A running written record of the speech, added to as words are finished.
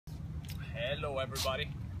Hello everybody.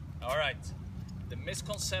 All right, the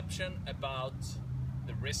misconception about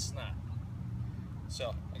the wrist snap.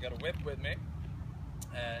 So I got a whip with me.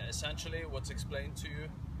 Essentially what's explained to you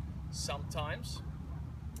sometimes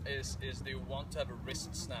is that you want to have a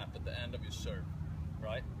wrist snap at the end of your serve,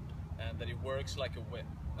 right? And that it works like a whip.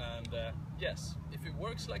 And yes, if it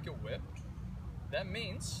works like a whip, that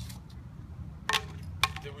means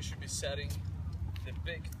that we should be setting the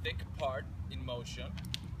big thick part in motion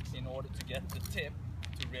in order to get the tip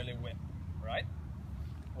to really whip, right?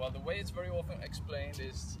 Well, the way it's very often explained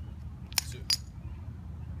is to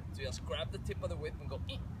just grab the tip of the whip and go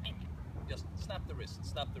just snap the wrist,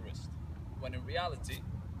 when in reality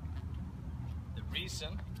the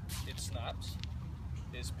reason it snaps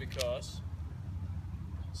is because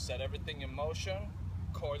set everything in motion,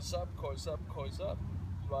 coils up.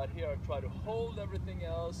 Right here I try to hold everything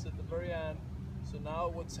else at the very end. So now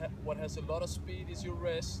what has a lot of speed is your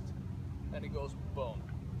wrist, and it goes boom.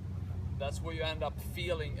 That's where you end up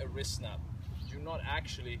feeling a wrist snap. You're not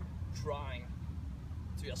actually trying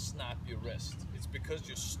to just snap your wrist. It's because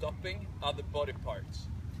you're stopping other body parts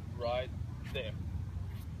right there.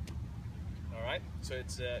 All right, so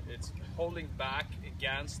it's holding back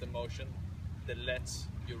against the motion that lets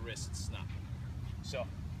your wrist snap. So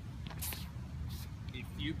if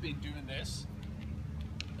you've been doing this,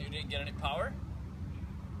 you didn't get any power,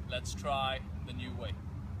 let's try the new way.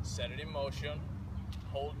 Set it in motion,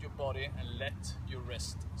 hold your body, and let your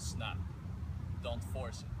wrist snap. Don't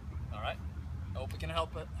force it. All right? I hope we can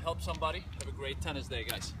help somebody. Have a great tennis day,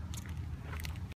 guys.